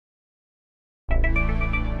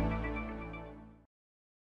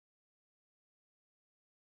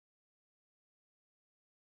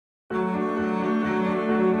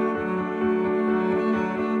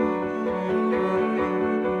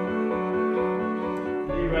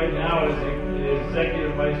right now is the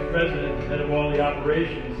Executive Vice President and head of all the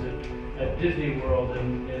operations at Disney World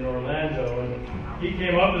in Orlando. And he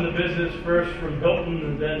came up in the business first from Hilton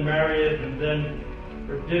and then Marriott and then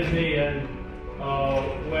for Disney. And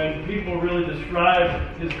when people really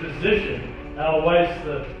describe his position, Al Weiss,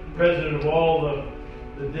 the president of all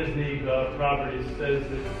the Disney properties, says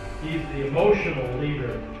that he's the emotional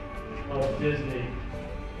leader of Disney.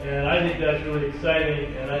 And I think that's really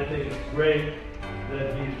exciting, and I think it's great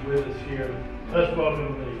that he's with us here. Let's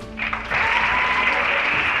welcome Lee.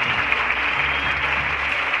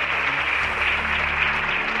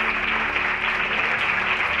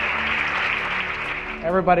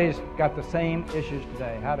 Everybody's got the same issues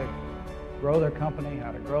today: how to grow their company,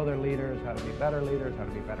 how to grow their leaders, how to be better leaders, how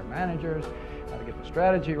to be better managers, how to get the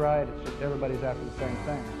strategy right. It's just everybody's after the same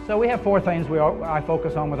thing. So we have 4 things I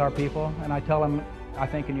focus on with our people, and I tell them, I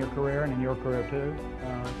think in your career and in your career too,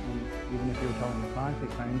 and even if you're telling the clients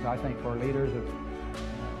these things, I think for leaders,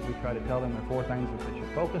 we try to tell them there are 4 things that they should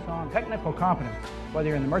focus on. Technical competence, whether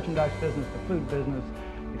you're in the merchandise business, the food business,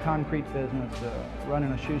 the concrete business,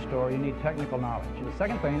 running a shoe store, you need technical knowledge. The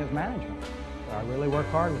second thing is management. I really work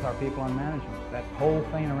hard with our people on management. That whole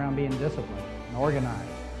thing around being disciplined and organized.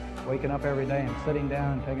 Waking up every day and sitting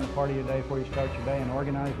down and taking a part of your day before you start your day and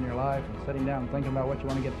organizing your life and sitting down and thinking about what you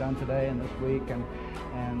want to get done today and this week and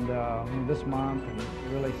this month,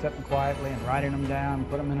 and really sitting quietly and writing them down,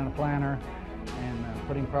 put them in a planner and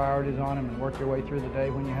putting priorities on them, and work your way through the day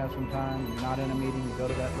when you have some time. You're not in a meeting, you go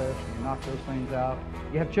to that list and you knock those things out.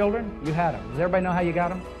 You have children? You had them. Does everybody know how you got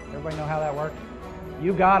them? Everybody know how that works?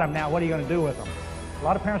 You got them. Now what are you going to do with them? A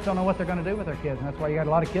lot of parents don't know what they're going to do with their kids, and that's why you got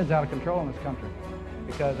a lot of kids out of control in this country.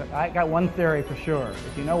 Because I got one theory for sure: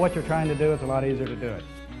 if you know what you're trying to do, it's a lot easier to do it.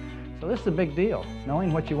 So this is a big deal,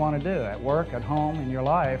 knowing what you want to do at work, at home, in your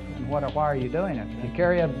life, and why are you doing it. You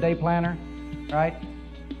carry a day planner, right?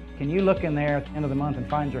 Can you look in there at the end of the month and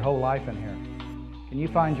find your whole life in here? Can you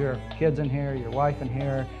find your kids in here, your wife in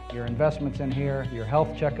here, your investments in here, your health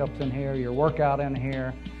checkups in here, your workout in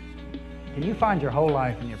here? Can you find your whole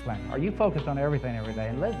life in your plan? Are you focused on everything every day?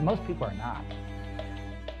 And most people are not.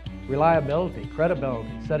 Reliability, credibility,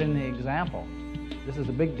 setting the example. This is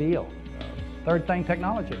a big deal. Third thing,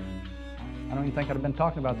 technology. I don't even think I'd have been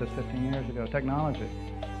talking about this 15 years ago. Technology.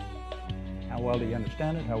 How well do you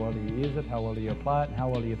understand it? How well do you use it? How well do you apply it? And how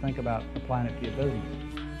well do you think about applying it to your business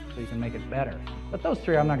so you can make it better? But those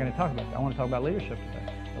 3 I'm not going to talk about. I want to talk about leadership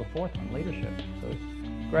today. The 4th one, leadership. So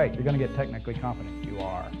great, you're going to get technically competent. You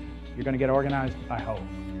are. You're going to get organized, I hope.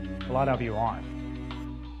 A lot of you aren't.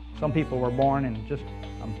 Some people were born and just,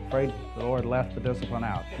 I'm afraid the Lord left the discipline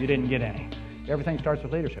out. You didn't get any. Everything starts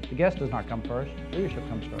with leadership. The guest does not come first. Leadership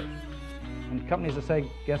comes first. And companies that say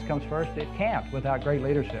guest comes first, it can't without great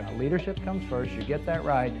leadership. Leadership comes first. You get that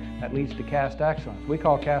right. That leads to cast excellence. We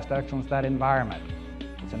call cast excellence that environment.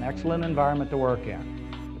 It's an excellent environment to work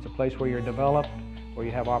in. It's a place where you're developed, where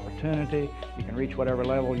you have opportunity. You can reach whatever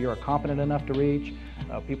level you're competent enough to reach.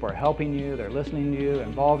 People are helping you. They're listening to you,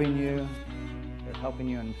 involving you. They're helping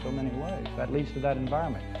you in so many ways. That leads to that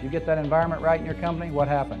environment. If you get that environment right in your company, what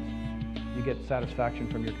happens? You get satisfaction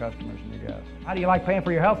from your customers and your guests. How do you like paying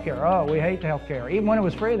for your health care? Oh, we hate the health care. Even when it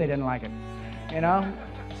was free, they didn't like it. You know?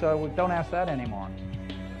 So don't ask that anymore.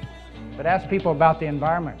 But ask people about the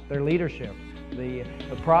environment, their leadership, the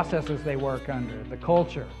processes they work under, the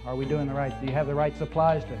culture. Are we doing the right? Do you have the right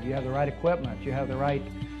supplies? Do you have the right equipment? Do you have the right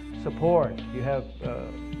support? Do you have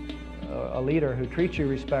a leader who treats you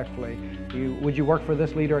respectfully? Would you work for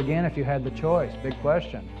this leader again if you had the choice? Big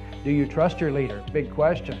question. Do you trust your leader? Big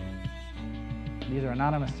question. These are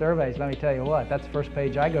anonymous surveys. Let me tell you what, that's the first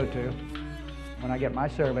page I go to when I get my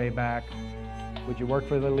survey back. Would you work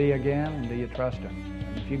for the Lee again, and do you trust him?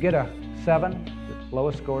 And if you get a 7, the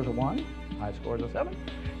lowest score is a 1, high score is a 7.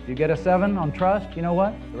 If you get a 7 on trust, you know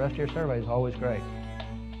what? The rest of your survey is always great.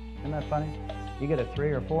 Isn't that funny? You get a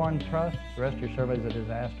 3 or 4 on trust, the rest of your survey is a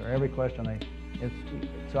disaster. Every question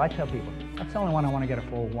so I tell people, that's the only one I want to get a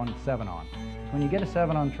full 7 on. When you get a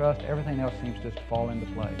 7 on trust, everything else seems to just fall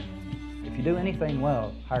into place. If you do anything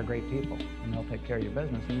well, hire great people, and they'll take care of your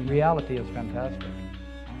business. And reality is fantastic.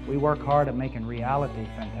 We work hard at making reality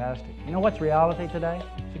fantastic. You know what's reality today?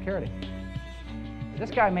 Security.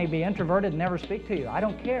 This guy may be introverted and never speak to you. I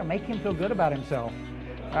don't care. Make him feel good about himself,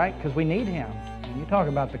 right? Because we need him. And you talk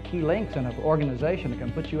about the key links in an organization that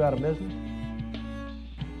can put you out of business.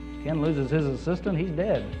 Ken loses his assistant, he's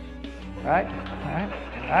dead, right?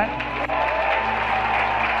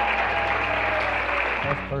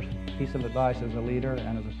 First piece of advice as a leader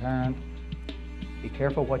and as a parent: be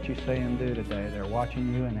careful what you say and do today. They're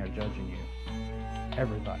watching you and they're judging you.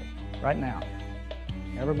 Everybody, right now.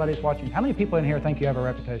 Everybody's watching. How many people in here think you have a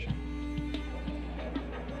reputation?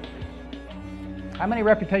 How many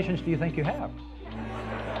reputations do you think you have?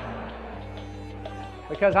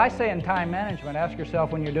 Because I say in time management, ask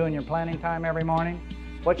yourself when you're doing your planning time every morning,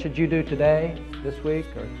 what should you do today, this week,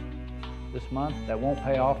 or this month that won't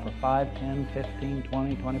pay off for 5, 10, 15,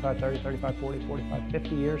 20, 25, 30, 35, 40, 45,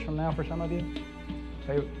 50 years from now for some of you?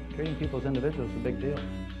 Treating people as individuals is a big deal.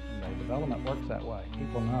 And development works that way.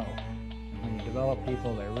 People know. When you develop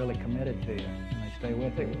people, they're really committed to you, and they stay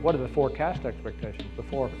with you. What are the 4 cast expectations, the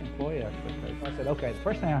 4 employee expectations? I said, okay, the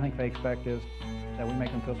first thing I think they expect is that we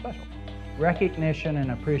make them feel special. Recognition and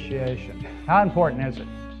appreciation. How important is it?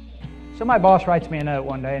 So my boss writes me a note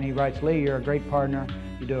one day, and he writes, Lee, you're a great partner.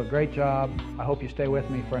 You do a great job. I hope you stay with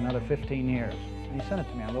me for another 15 years. And he sent it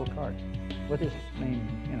to me on a little card with his name,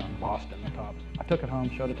 embossed in the top. I took it home,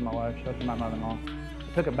 showed it to my wife, showed it to my mother-in-law.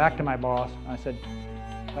 I took it back to my boss, and I said,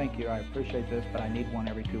 thank you, I appreciate this, but I need one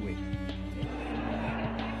every 2 weeks.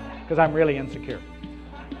 Because I'm really insecure.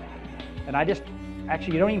 And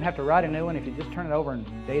actually, you don't even have to write a new one if you just turn it over and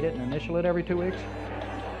date it and initial it every 2 weeks.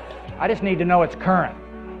 I just need to know it's current.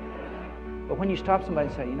 But when you stop somebody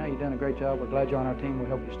and say, you're doing a great job, we're glad you're on our team, we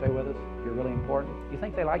hope you stay with us, you're really important. You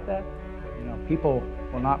think they like that? People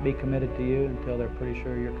will not be committed to you until they're pretty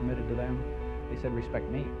sure you're committed to them. They said, respect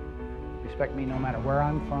me. Respect me no matter where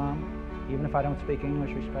I'm from. Even if I don't speak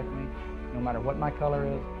English, respect me. No matter what my color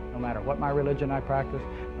is, no matter what my religion I practice,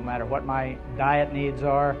 no matter what my diet needs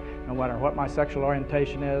are, no matter what my sexual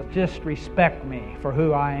orientation is, just respect me for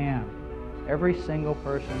who I am. Every single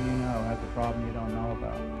person you know has a problem you don't know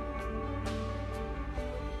about.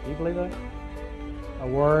 Do you believe that? A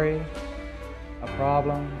worry, a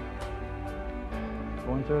problem,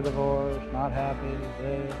 going through a divorce, not happy,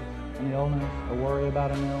 this, an illness, a worry about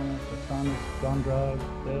an illness, a son's on drugs,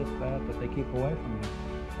 this, that they keep away from you.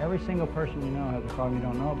 Every single person you know has a problem you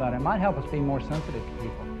don't know about. It might help us be more sensitive to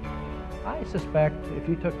people. I suspect if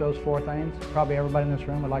you took those 4 things, probably everybody in this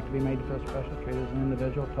room would like to be made to feel special, treated as an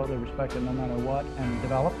individual, totally respected no matter what, and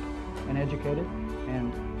developed and educated,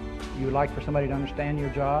 and you would like for somebody to understand your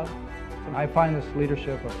job. I find this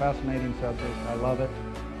leadership a fascinating subject. I love it.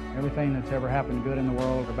 Everything that's ever happened good in the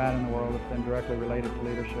world or bad in the world has been directly related to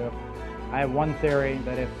leadership. I have one theory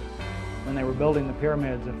that when they were building the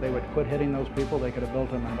pyramids, if they would quit hitting those people, they could have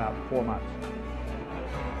built them in about 4 months.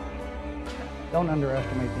 Don't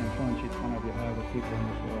underestimate the influence each one of you have with people in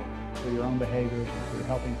this world, through your own behaviors, and through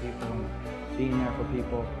helping people and being there for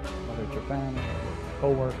people, whether it's your family, or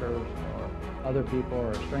co-workers, or other people,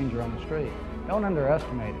 or a stranger on the street. Don't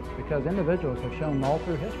underestimate it, because individuals have shown all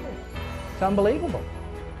through history. It's unbelievable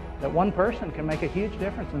that one person can make a huge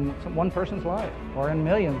difference in one person's life, or in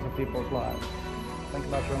millions of people's lives. Think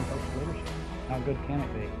about your own personal leadership. How good can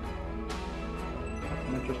it be? That's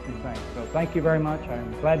an interesting thing. So thank you very much.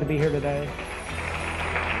 I'm glad to be here today.